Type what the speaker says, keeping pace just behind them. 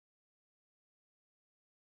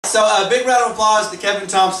So a big round of applause to Kevin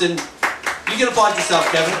Thompson. You can applaud yourself,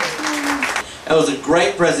 Kevin. That was a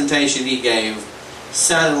great presentation he gave.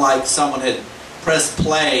 Sounded like someone had pressed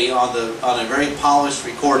play on a very polished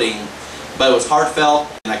recording, but it was heartfelt,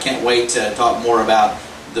 and I can't wait to talk more about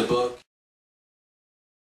the book.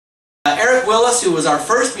 Eric Willis, who was our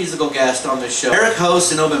first musical guest on this show. Eric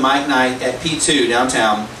hosts an open mic night at P2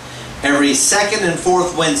 downtown every second and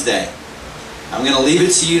fourth Wednesday. I'm going to leave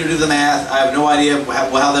it to you to do the math. I have no idea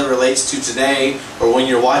how that relates to today or when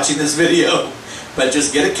you're watching this video, but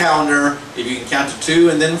just get a calendar. If you can count to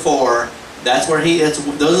 2 and then 4, that's where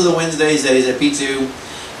those are the Wednesdays that he's at P2.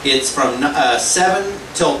 It's from 7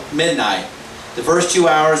 till midnight. The first 2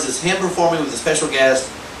 hours is him performing with a special guest,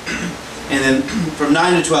 and then from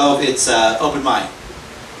 9 to 12 it's open mic.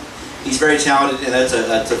 He's very talented, and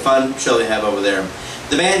that's a fun show they have over there.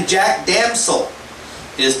 The band Jack Damsel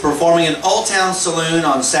is performing in Old Town Saloon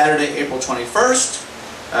on Saturday, April 21st.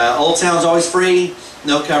 Old Town's always free,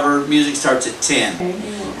 no cover. Music starts at 10.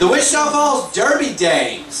 The Wichita Falls Derby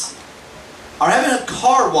Dames are having a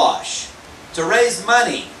car wash to raise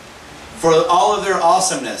money for all of their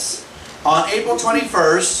awesomeness. On April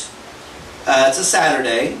 21st, it's a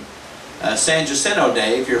Saturday, San Jacinto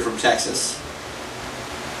Day if you're from Texas,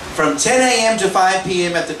 from 10 a.m. to 5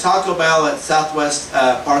 p.m. at the Taco Bell at Southwest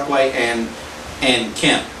Parkway and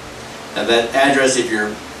Kemp. That address, if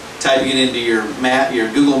you're typing it into your map,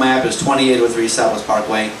 your Google map, is 2803 Southwest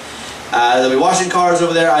Parkway. They'll be washing cars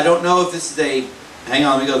over there. I don't know if this is a, hang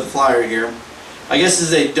on, let me go to the flyer here. I guess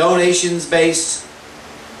this is a donations-based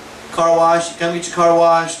car wash. You come get your car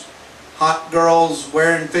washed. Hot girls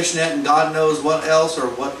wearing fishnet and God knows what else or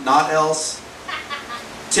what not else.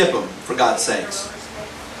 Tip them, for God's sakes.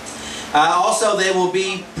 Also, they will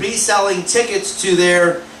be pre-selling tickets to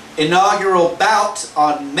their inaugural bout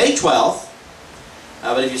on May 12th.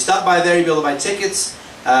 But if you stop by there, you'll be able to buy tickets.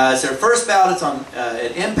 It's their first bout. It's on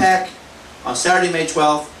at Impact on Saturday, May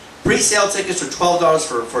 12th. Pre-sale tickets are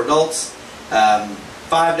 $12 for adults,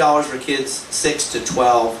 $5 for kids 6 to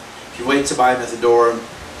 12. If you wait to buy them at the door,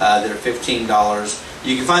 they're $15.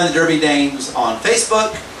 You can find the Derby Dames on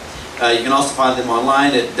Facebook. You can also find them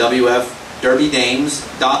online at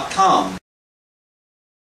wfderbydames.com.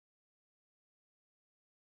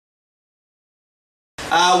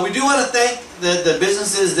 We do want to thank the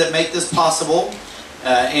businesses that make this possible,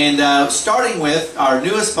 and starting with our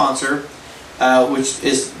newest sponsor, which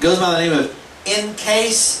goes by the name of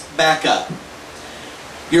In-Case Backup.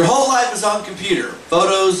 Your whole life is on computer.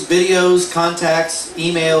 Photos, videos, contacts,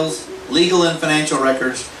 emails, legal and financial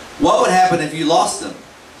records. What would happen if you lost them?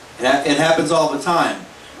 It happens all the time.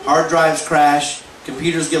 Hard drives crash,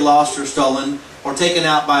 computers get lost or stolen, or taken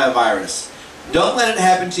out by a virus. Don't let it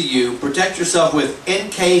happen to you. Protect yourself with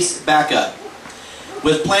In-Case Backup.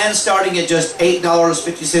 With plans starting at just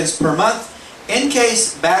 $8.50 per month,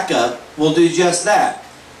 In-Case Backup will do just that.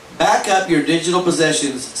 Back up your digital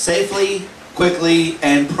possessions safely, quickly,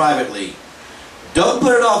 and privately. Don't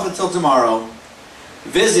put it off until tomorrow.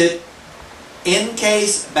 Visit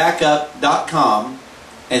incasebackup.com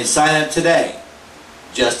and sign up today,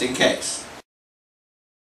 just in case.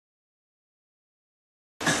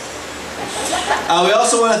 We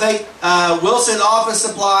also want to thank Wilson Office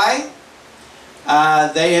Supply.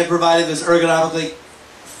 They have provided this ergonomically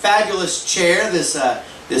fabulous chair, this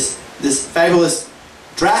fabulous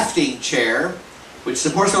drafting chair, which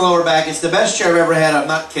supports my lower back. It's the best chair I've ever had. I'm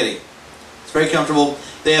not kidding. It's very comfortable.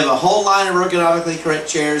 They have a whole line of ergonomically correct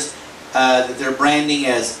chairs that they're branding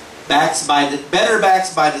as Better Backs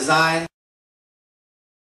by Design.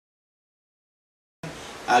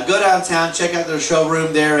 Go downtown, check out their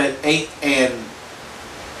showroom there at 8th and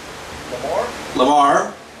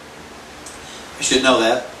Lamar. I should know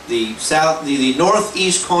that. The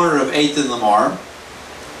northeast corner of 8th and Lamar.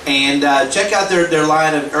 And check out their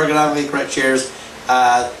line of ergonomically correct chairs.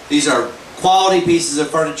 These are quality pieces of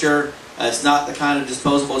furniture. It's not the kind of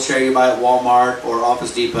disposable chair you buy at Walmart or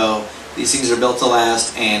Office Depot. These things are built to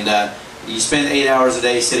last, and you spend 8 hours a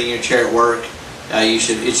day sitting in your chair at work. It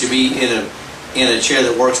should be in a chair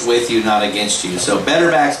that works with you, not against you. So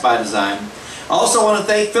Better Backs by Design. I also want to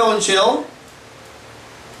thank Phil and Chill.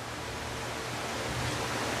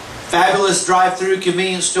 Fabulous drive-through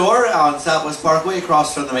convenience store on Southwest Parkway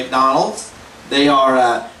across from the McDonald's. They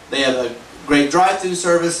have a great drive-through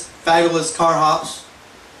service, fabulous car hops.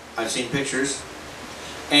 I've seen pictures.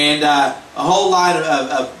 And a whole line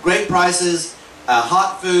of great prices,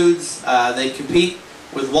 hot foods. They compete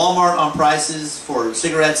with Walmart on prices for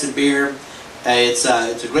cigarettes and beer. It's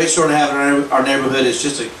a great store to have in our neighborhood. It's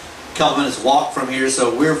just a couple minutes walk from here,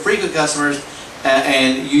 so we're frequent customers,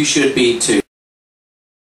 and you should be too.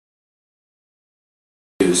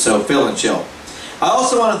 do. So feel and chill. I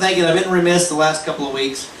also want to thank, and I've been remiss the last couple of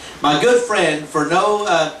weeks, my good friend, for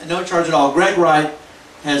no charge at all, Greg Wright,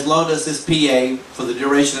 has loaned us this PA for the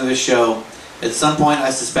duration of the show. At some point,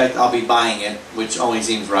 I suspect I'll be buying it, which only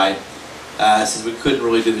seems right, since we couldn't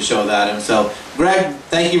really do the show without him. So, Greg,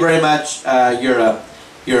 thank you very much. You're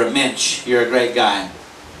a mensch. You're a great guy,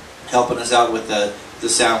 helping us out with the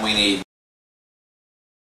sound we need.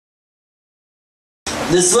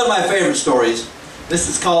 This is one of my favorite stories. This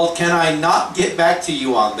is called, Can I Not Get Back to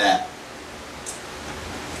You on That?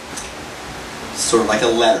 Sort of like a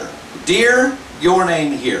letter. Dear, your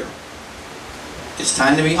name here. It's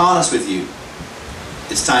time to be honest with you.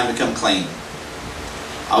 It's time to come clean.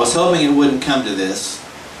 I was hoping it wouldn't come to this.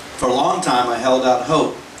 For a long time I held out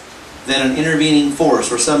hope that an intervening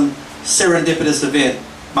force or some serendipitous event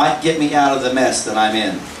might get me out of the mess that I'm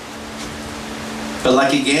in. But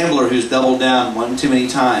like a gambler who's doubled down one too many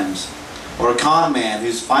times, or a con man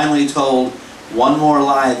who's finally told one more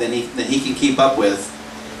lie than he can keep up with,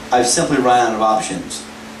 I've simply run out of options.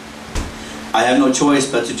 I have no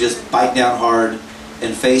choice but to just bite down hard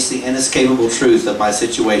and face the inescapable truth of my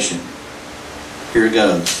situation. Here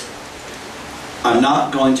goes. I'm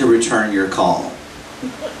not going to return your call.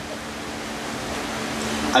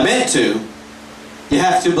 I meant to. You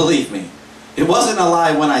have to believe me. It wasn't a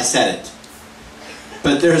lie when I said it.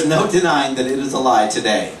 But there's no denying that it is a lie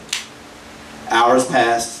today. Hours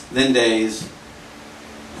passed, then days,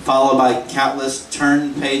 followed by countless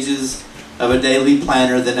turned pages of a daily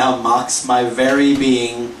planner that now mocks my very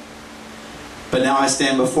being. But now I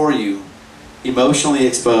stand before you, emotionally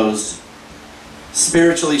exposed,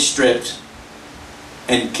 spiritually stripped,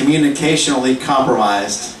 and communicationally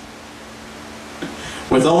compromised,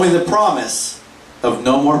 with only the promise of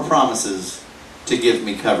no more promises to give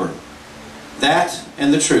me cover. That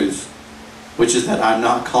and the truth, which is that I'm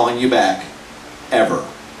not calling you back, ever.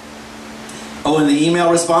 Oh, and the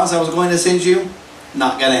email response I was going to send you,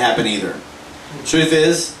 not going to happen either. Truth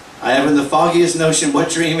is, I haven't the foggiest notion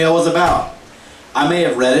what your email was about. I may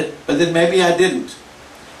have read it, but then maybe I didn't.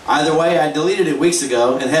 Either way, I deleted it weeks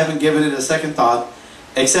ago and haven't given it a second thought,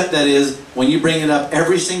 except that is, when you bring it up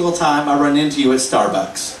every single time I run into you at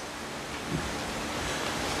Starbucks.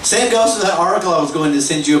 Same goes to that article I was going to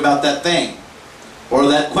send you about that thing, or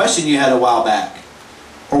that question you had a while back,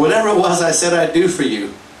 or whatever it was I said I'd do for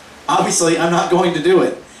you. Obviously, I'm not going to do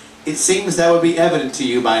it. It seems that would be evident to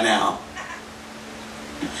you by now.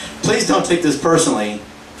 Please don't take this personally.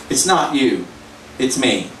 It's not you. It's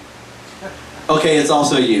me. Okay, it's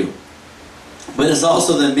also you. But it's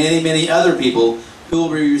also the many, many other people who will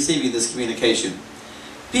be receiving this communication.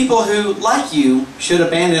 People who, like you, should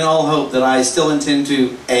abandon all hope that I still intend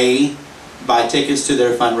to A, buy tickets to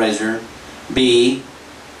their fundraiser, B,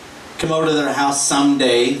 come over to their house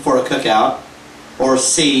someday for a cookout, or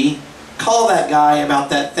C, call that guy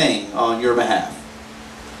about that thing on your behalf.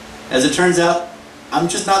 As it turns out, I'm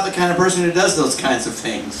just not the kind of person who does those kinds of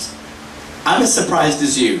things. I'm as surprised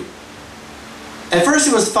as you. At first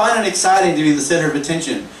it was fun and exciting to be the center of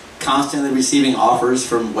attention, constantly receiving offers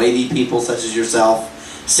from weighty people such as yourself,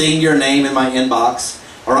 seeing your name in my inbox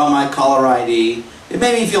or on my caller ID. It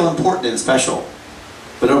made me feel important and special.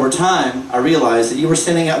 But over time, I realized that you were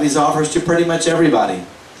sending out these offers to pretty much everybody,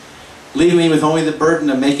 leaving me with only the burden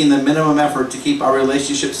of making the minimum effort to keep our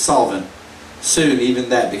relationship solvent. Soon, even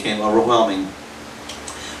that became overwhelming.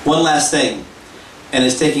 One last thing, and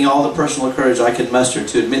it's taking all the personal courage I can muster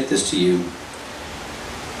to admit this to you.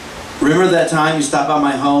 Remember that time you stopped by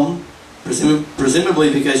my home,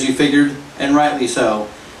 presumably because you figured, and rightly so,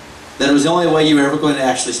 that it was the only way you were ever going to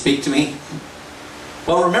actually speak to me?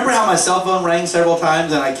 Well, remember how my cell phone rang several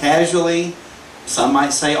times and I casually, some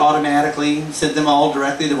might say automatically, sent them all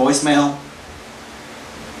directly to voicemail?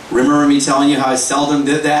 Remember me telling you how I seldom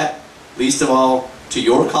did that, least of all to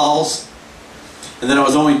your calls? And that I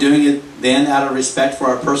was only doing it then out of respect for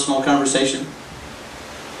our personal conversation?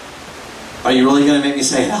 Are you really going to make me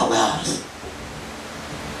say it out loud?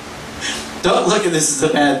 Don't look at this as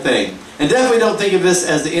a bad thing. And definitely don't think of this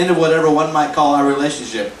as the end of whatever one might call our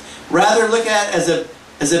relationship. Rather, look at it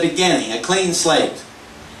as a beginning, a clean slate.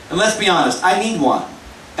 And let's be honest, I need one.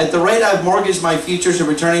 At the rate I've mortgaged my future to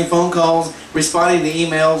returning phone calls, responding to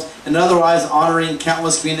emails, and otherwise honoring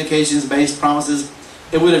countless communications-based promises,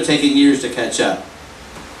 it would have taken years to catch up.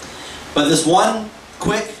 But this one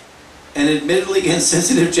quick and admittedly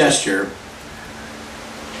insensitive gesture,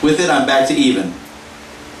 with it I'm back to even.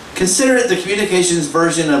 Consider it the communications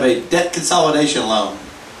version of a debt consolidation loan.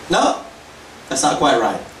 No, that's not quite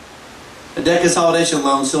right. A debt consolidation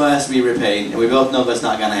loan still has to be repaid, and we both know that's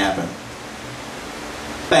not going to happen.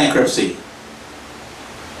 Bankruptcy.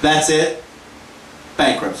 That's it.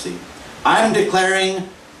 bankruptcy. I'm declaring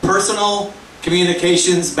personal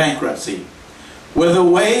communications bankruptcy. With a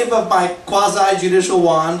wave of my quasi-judicial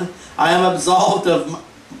wand, I am absolved of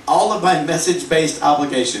all of my message-based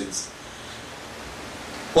obligations.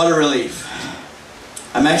 What a relief.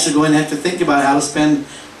 I'm actually going to have to think about how to spend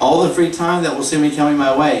all the free time that will soon be coming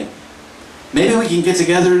my way. Maybe we can get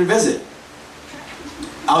together to visit.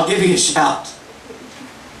 I'll give you a shout.